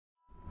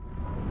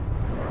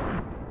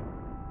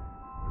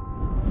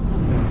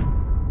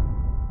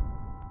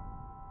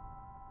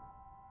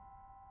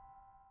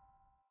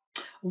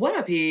What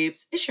up,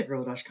 peeps? It's your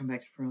girl Dash. Come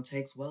back to Funeral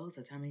Takes. Well, it's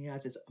a time, you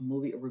guys. It's a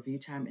movie review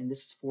time, and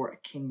this is for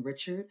King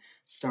Richard,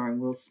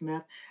 starring Will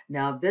Smith.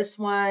 Now, this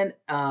one,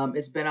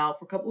 it's been out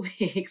for a couple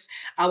weeks.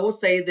 I will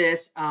say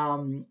this: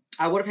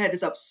 I would have had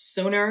this up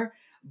sooner,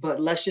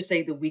 but let's just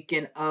say the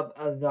weekend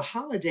of the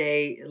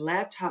holiday,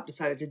 laptop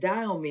decided to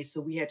die on me,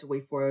 so we had to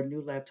wait for a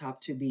new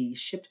laptop to be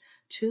shipped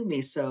to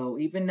me. So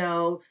even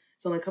though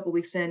it's only a couple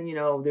weeks in,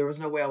 there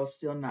was no way I was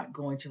still not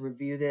going to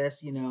review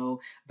this.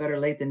 Better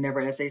late than never,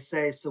 as they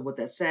say. So with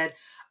that said,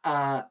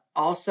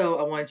 also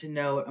I wanted to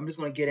know, I'm just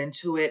going to get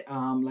into it.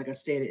 Like I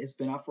stated, it's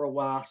been out for a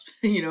while,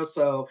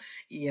 so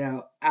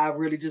I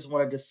really just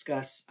want to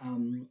discuss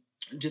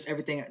just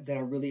everything that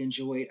I really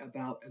enjoyed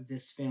about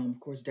this film. Of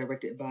course,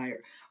 directed by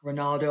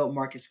Reinaldo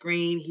Marcus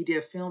Green. He did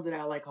a film that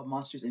I like called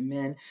Monsters and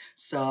Men.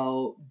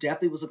 So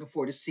definitely was looking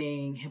forward to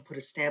seeing him put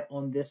a stamp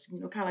on this,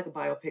 kind of like a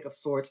biopic of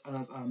sorts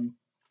of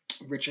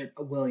Richard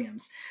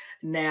Williams.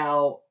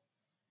 Now,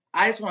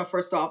 I just want to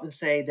first off and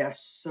say that I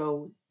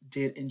so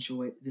did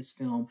enjoy this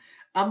film.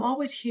 I'm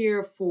always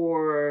here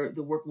for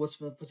the work Will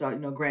Smith puts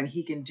out. Granted,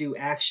 he can do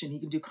action, he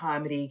can do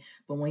comedy,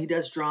 but when he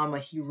does drama,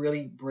 he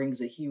really brings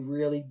it. He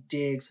really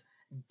digs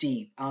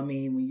deep. I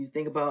mean, when you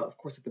think about, of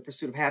course, like The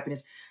Pursuit of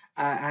Happiness,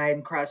 I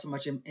hadn't cried so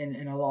much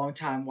in a long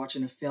time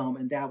watching a film,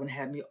 and that one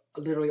had me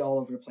literally all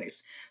over the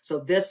place. So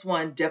this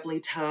one definitely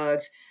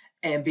tugged.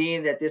 And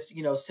being that this,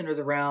 centers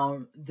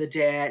around the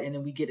dad, and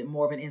then we get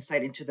more of an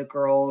insight into the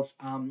girls,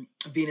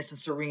 Venus and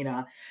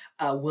Serena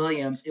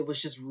Williams, it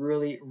was just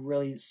really,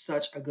 really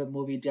such a good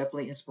movie,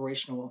 definitely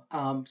inspirational.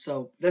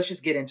 So let's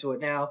just get into it.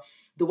 Now,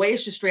 the way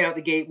it's just straight out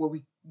the gate, where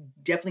we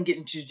definitely get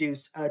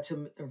introduced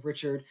to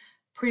Richard,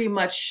 pretty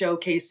much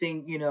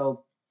showcasing,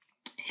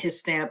 his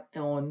stamp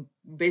on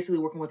basically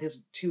working with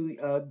his two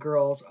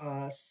girls,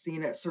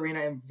 Serena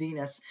and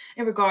Venus,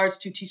 in regards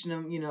to teaching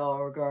them, in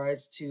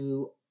regards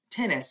to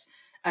tennis.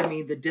 I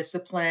mean, the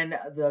discipline,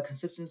 the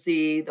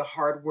consistency, the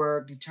hard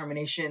work,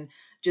 determination,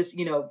 just,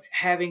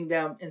 having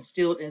them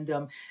instilled in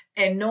them.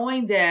 And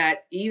knowing that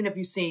even if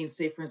you've seen,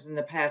 say, for instance, in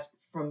the past,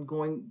 from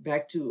going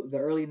back to the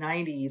early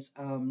 90s,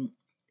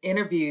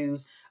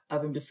 interviews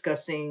of him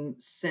discussing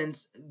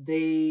since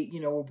they,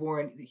 were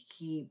born,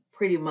 he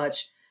pretty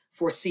much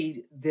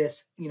foreseed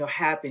this,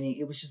 happening.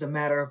 It was just a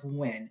matter of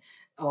when.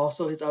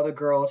 Also, his other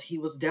girls, he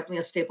was definitely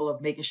a staple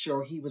of making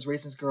sure he was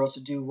raising his girls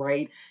to do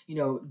right,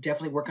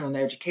 definitely working on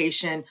their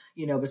education.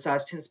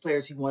 Besides tennis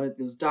players, he wanted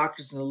those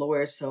doctors and the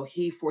lawyers. So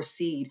he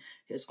foreseed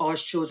all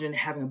his children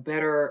having a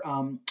better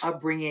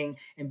upbringing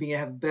and being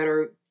have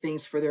better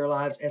things for their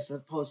lives as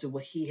opposed to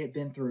what he had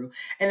been through.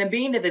 And then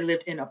being that they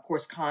lived in, of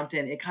course,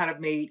 Compton, it kind of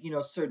made,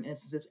 certain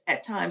instances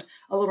at times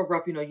a little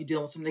rough. You're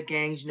dealing with some of the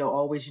gangs,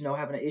 always,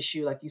 having an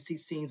issue. Like you see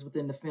scenes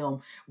within the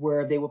film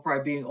where they were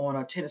probably being on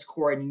a tennis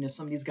court and,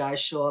 some of these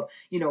guys show up,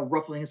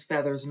 ruffling his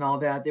feathers and all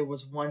that. There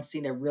was one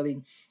scene that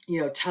really,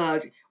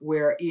 tugged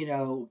where,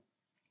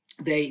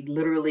 they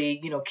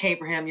literally, came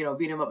for him,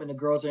 beat him up, and the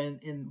girls are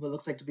in what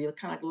looks like to be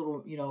kind of like a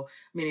little,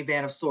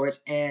 minivan of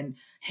sorts, and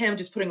him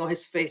just putting on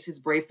his face, his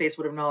brave face,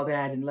 whatever, and all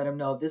that, and let him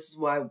know this is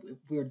why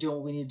we're doing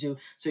what we need to do,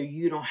 so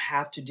you don't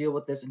have to deal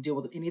with this and deal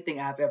with anything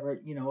I've ever,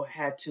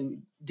 had to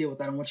deal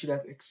with. I don't want you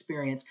to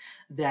experience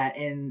that.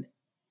 And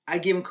I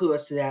give him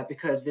kudos to that,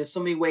 because there's so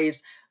many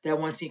ways that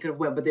one scene could have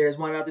went, but there's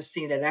one other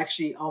scene that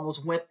actually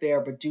almost went there,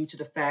 but due to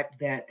the fact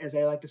that, as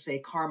I like to say,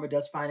 karma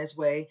does find its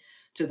way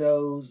to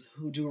those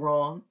who do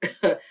wrong.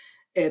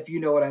 If you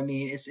know what I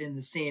mean, it's in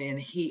the scene, and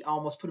he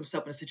almost put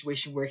himself in a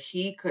situation where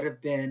he could have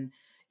been,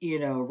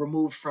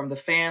 removed from the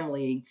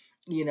family,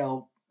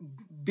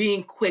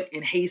 being quick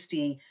and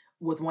hasty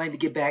with wanting to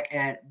get back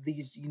at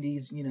these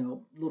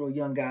little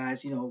young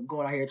guys,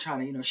 going out here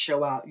trying to,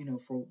 show out,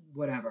 for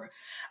whatever.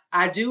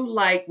 I do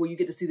like where you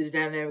get to see the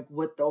dynamic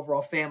with the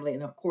overall family,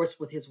 and of course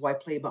with his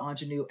wife, played by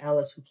Aunjanue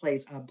Ellis, who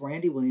plays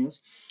Brandy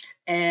Williams,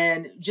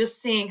 and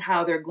just seeing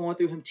how they're going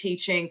through him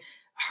teaching,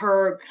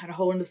 her kind of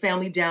holding the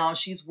family down.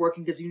 She's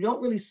working, because you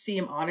don't really see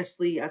him,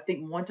 honestly. I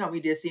think one time we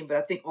did see him, but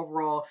I think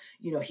overall,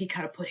 he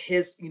kind of put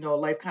his,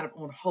 life kind of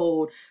on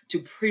hold to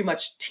pretty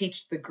much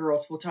teach the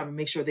girls full time and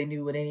make sure they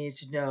knew what they needed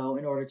to know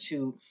in order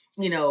to,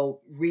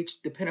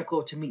 reach the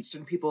pinnacle, to meet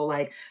certain people,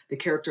 like the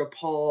character of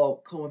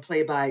Paul Cohen,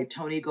 played by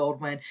Tony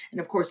Goldwyn, and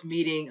of course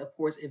meeting, of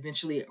course,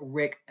 eventually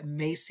Rick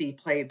Macy,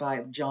 played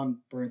by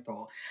Jon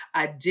Bernthal.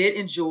 I did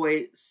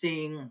enjoy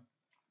seeing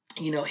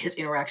his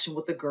interaction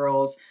with the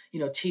girls,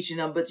 teaching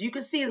them, but you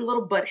can see the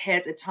little butt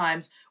heads at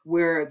times,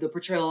 where the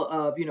portrayal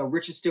of,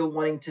 Richard still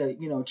wanting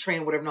to,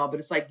 train, whatever and all, but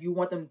it's like, you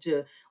want them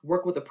to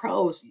work with the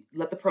pros,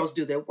 let the pros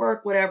do their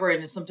work, whatever.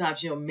 And then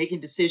sometimes, making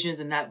decisions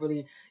and not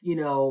really,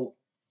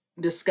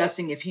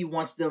 discussing if he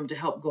wants them to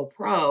help go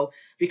pro,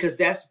 because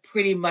that's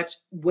pretty much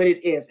what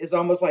it is. It's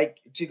almost like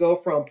to go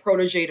from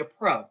protege to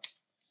pro.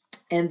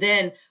 And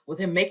then with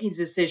him making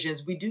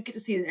decisions, we do get to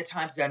see at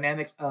times the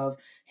dynamics of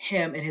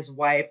him and his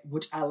wife,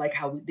 which I like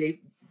how they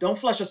don't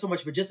flesh out so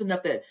much, but just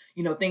enough that,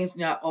 things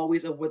not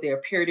always are what they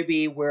appear to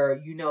be,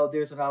 where,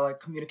 there's a lot of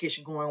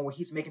communication going on, where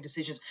he's making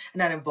decisions and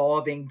not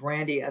involving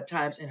Brandy at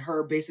times, and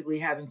her basically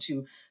having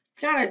to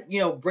kind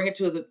of, bring it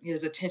to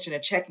his attention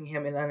and checking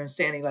him and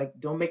understanding, like,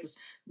 don't make this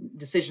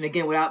decision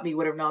again without me,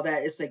 whatever, and all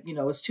that. It's like,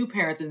 it's two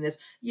parents in this.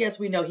 Yes,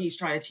 we know he's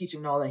trying to teach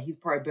him and all that. He's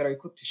probably better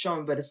equipped to show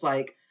him, but it's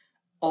like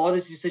all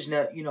this decision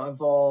that,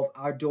 involve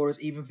our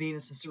daughters, even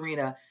Venus and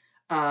Serena,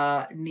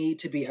 need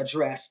to be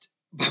addressed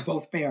by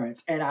both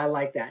parents. And I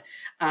like that.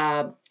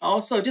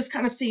 Also, just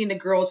kind of seeing the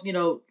girls,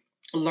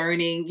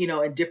 learning,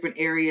 in different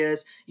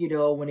areas,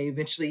 when they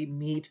eventually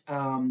meet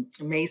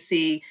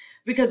Macy.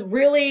 Because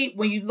really,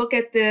 when you look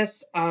at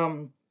this,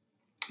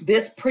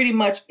 this pretty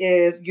much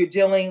is, you're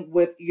dealing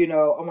with, I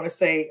want to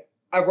say,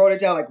 I wrote it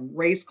down like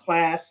race,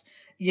 class,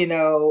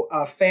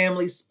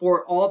 family,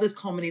 sport, all this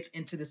culminates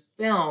into this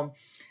film.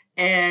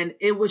 And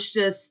it was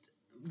just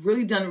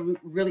really done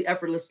really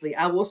effortlessly.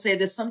 I will say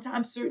this,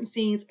 sometimes certain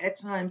scenes at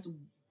times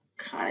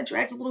kind of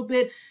dragged a little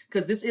bit,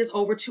 because this is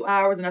over 2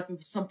 hours, and I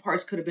think some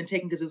parts could have been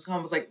taken, because it was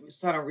almost like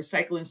sort of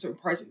recycling certain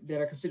parts that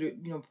are considered,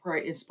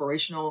 probably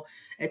inspirational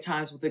at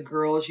times with the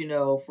girls,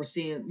 for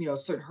seeing,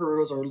 certain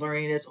hurdles or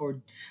learning this,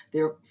 or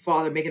their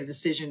father making a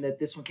decision that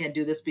this one can't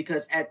do this.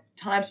 Because at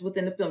times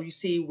within the film, you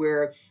see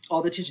where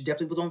all the attention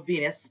definitely was on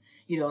Venus.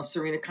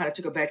 Serena kind of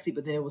took a backseat,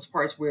 but then it was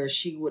parts where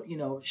she would,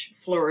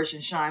 flourish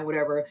and shine,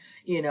 whatever,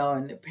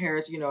 and the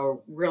parents,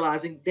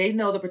 realizing they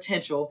know the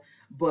potential,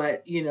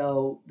 but,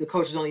 the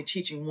coach is only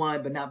teaching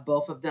one, but not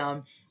both of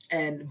them.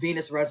 And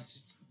Venus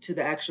rises to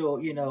the actual,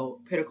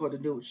 pinnacle to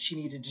do what she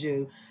needed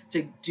to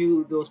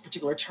do those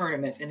particular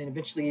tournaments. And then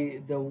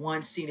eventually the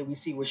one scene that we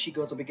see where she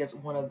goes up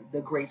against one of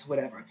the greats,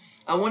 whatever.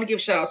 I want to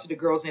give shout outs to the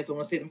girls' names. I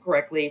want to say them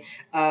correctly.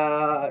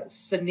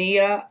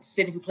 Saniyya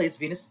Sidney, who plays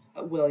Venus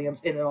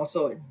Williams, and then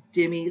also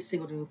Demi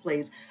Singleton, who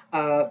plays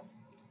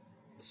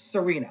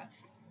Serena.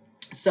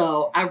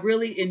 So I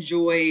really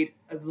enjoyed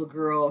the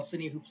girl,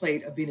 Saniyya, who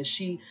played Venus.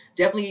 She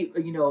definitely,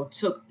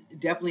 took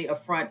definitely a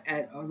front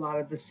at a lot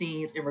of the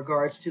scenes in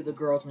regards to the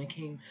girls when it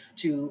came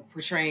to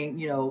portraying,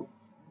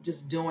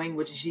 just doing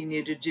what she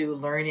needed to do,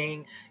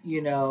 learning,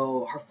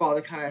 her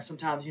father kind of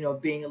sometimes,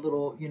 being a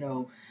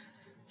little,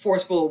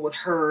 forceful with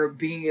her,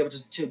 being able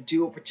to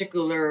do a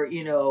particular,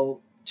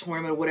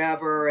 tournament or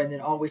whatever, and then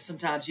always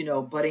sometimes,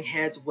 butting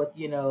heads with,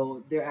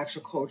 their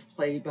actual coach,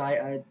 played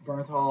by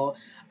Bernthal,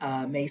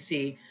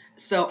 Macy.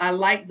 So I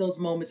like those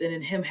moments, and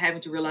then him having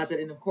to realize that,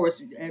 and of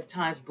course at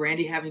times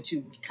Brandy having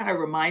to kind of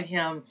remind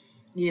him,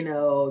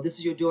 this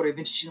is your daughter,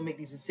 eventually she's gonna make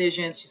these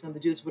decisions, she's gonna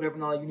do this, whatever,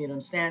 and all, you need to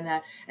understand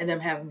that. And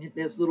them having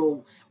those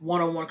little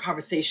one-on-one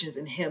conversations,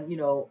 and him,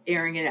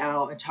 airing it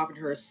out and talking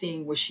to her,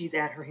 seeing where she's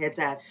at, her head's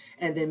at,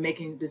 and then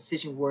making the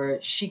decision where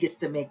she gets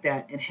to make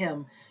that, and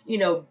him,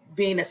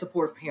 being a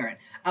supportive parent.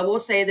 I will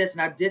say this,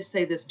 and I did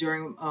say this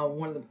during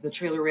one of the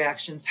trailer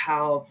reactions,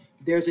 how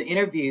there's an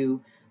interview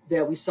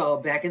that we saw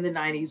back in the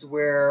 90s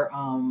where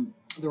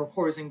the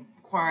reporter's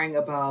inquiring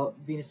about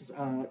Venus's,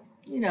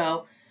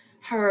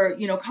 her,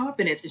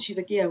 confidence. And she's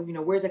like, yeah,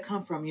 where's it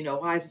come from?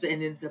 Why is this?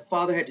 And then the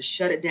father had to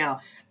shut it down.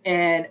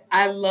 And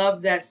I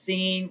love that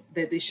scene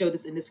that they showed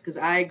this in this, because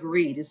I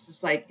agreed. It's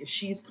just like, if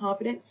she's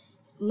confident,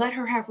 let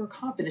her have her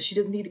confidence. She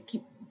doesn't need to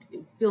keep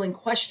feeling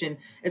questioned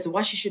as to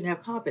why she shouldn't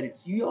have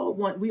confidence. We all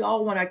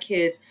want our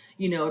kids,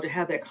 to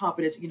have that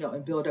confidence,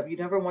 and build up. You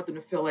never want them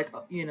to feel like,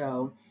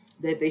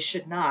 that they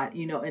should not,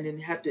 and then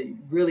have to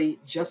really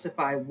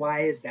justify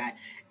why is that.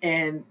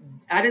 And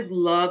I just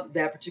love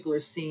that particular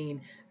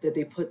scene that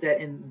they put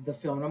that in the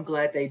film. And I'm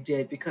glad they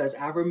did, because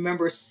I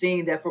remember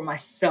seeing that for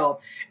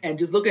myself and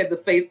just looking at the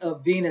face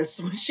of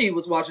Venus when she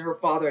was watching her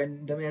father,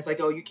 and the man's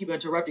like, oh, you keep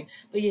interrupting.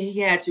 But yeah,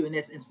 he had to in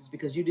this instance,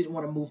 because you didn't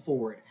want to move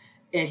forward.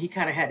 And he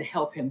kind of had to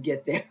help him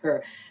get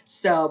there.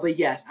 So, but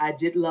yes, I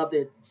did love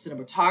the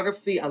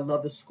cinematography. I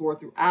love the score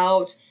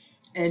throughout.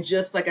 And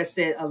just like I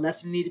said, a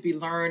lesson needed to be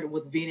learned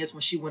with Venus when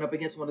she went up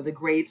against one of the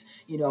greats,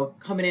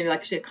 coming in,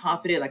 like she said,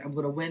 confident, like, I'm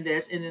going to win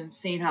this. And then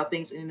seeing how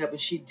things ended up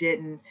and she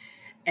didn't.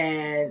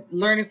 And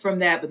learning from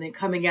that, but then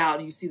coming out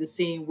and you see the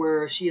scene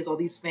where she has all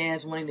these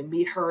fans wanting to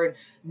meet her and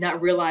not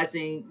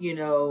realizing,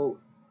 you're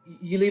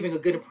leaving a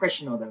good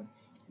impression on them.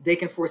 They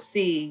can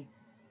foresee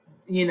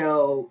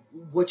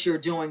what you're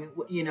doing,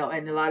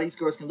 and a lot of these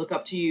girls can look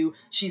up to you.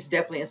 She's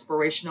definitely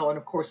inspirational. And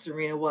of course,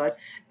 Serena was.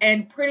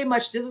 And pretty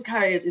much this is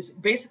kind of is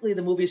basically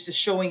the movie is just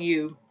showing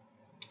you,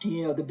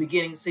 the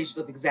beginning stages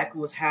of exactly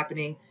what's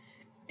happening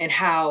and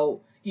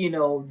how,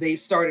 they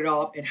started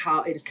off and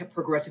how it just kept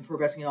progressing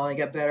and all, and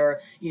got better,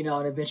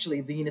 and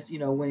eventually Venus,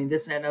 winning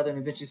this and another, and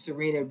eventually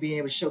Serena being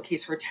able to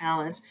showcase her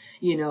talents,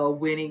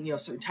 winning,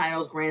 certain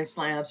titles, grand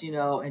slams,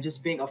 and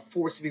just being a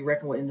force to be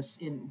reckoned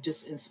with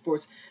in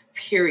sports,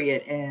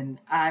 period. And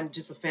I'm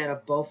just a fan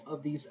of both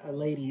of these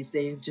ladies.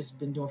 They've just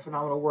been doing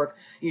phenomenal work,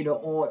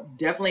 on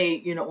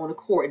definitely, on the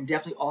court and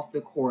definitely off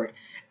the court.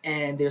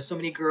 And there's so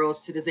many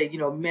girls to this day,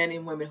 men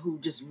and women who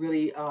just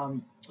really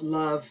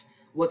love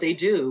what they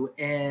do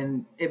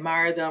and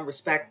admire them,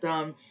 respect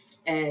them.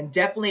 And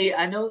definitely,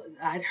 I know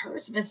I'd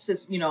heard some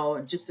instances,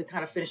 just to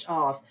kind of finish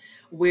off,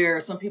 where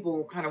some people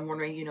were kind of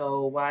wondering,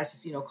 why is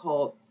this,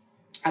 called,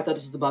 I thought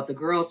this was about the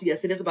girls.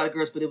 Yes, it is about the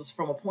girls, but it was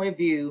from a point of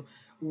view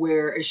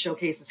where it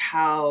showcases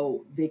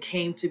how they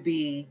came to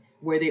be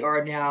where they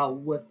are now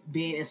with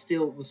being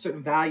instilled with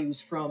certain values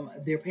from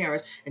their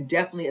parents, and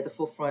definitely at the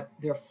forefront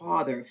their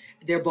father.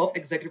 They're both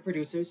executive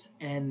producers,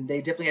 and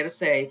they definitely had a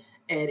say.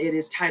 And it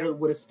is titled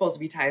what it's supposed to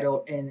be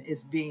titled, and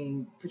is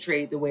being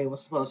portrayed the way it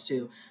was supposed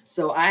to.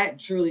 So I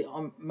truly,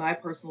 on my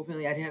personal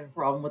opinion, I didn't have a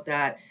problem with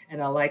that,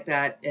 and I like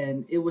that,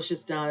 and it was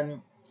just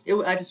done.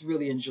 I just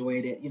really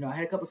enjoyed it. I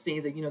had a couple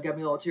scenes that got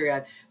me a little teary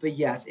eyed, but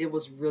yes, it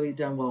was really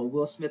done well.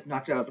 Will Smith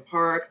knocked it out of the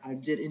park. I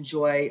did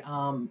enjoy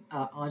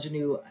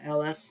Aunjanue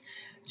Ellis.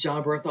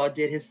 Jon Bernthal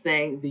did his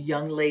thing. The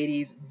young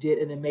ladies did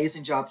an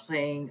amazing job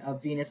playing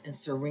Venus and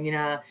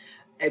Serena.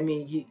 I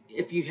mean,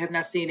 if you have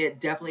not seen it,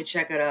 definitely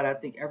check it out. I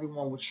think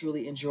everyone will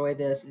truly enjoy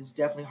this. It's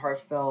definitely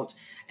heartfelt.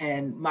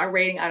 And my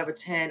rating out of a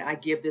 10, I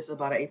give this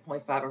about an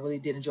 8.5. I really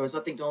did enjoy it. So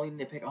I think the only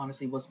nitpick,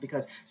 honestly, was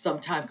because some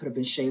time could have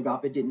been shaved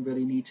off. It didn't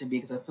really need to be,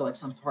 because I feel like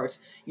some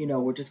parts,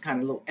 were just kind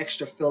of a little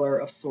extra filler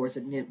of sorts.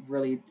 It didn't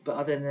really, but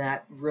other than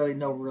that, really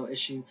no real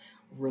issue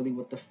really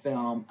with the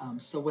film.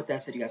 So with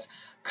that said, you guys,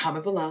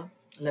 comment below.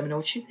 Let me know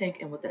what you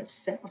think. And with that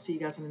said, I'll see you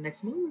guys in the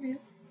next movie review.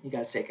 You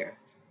guys take care.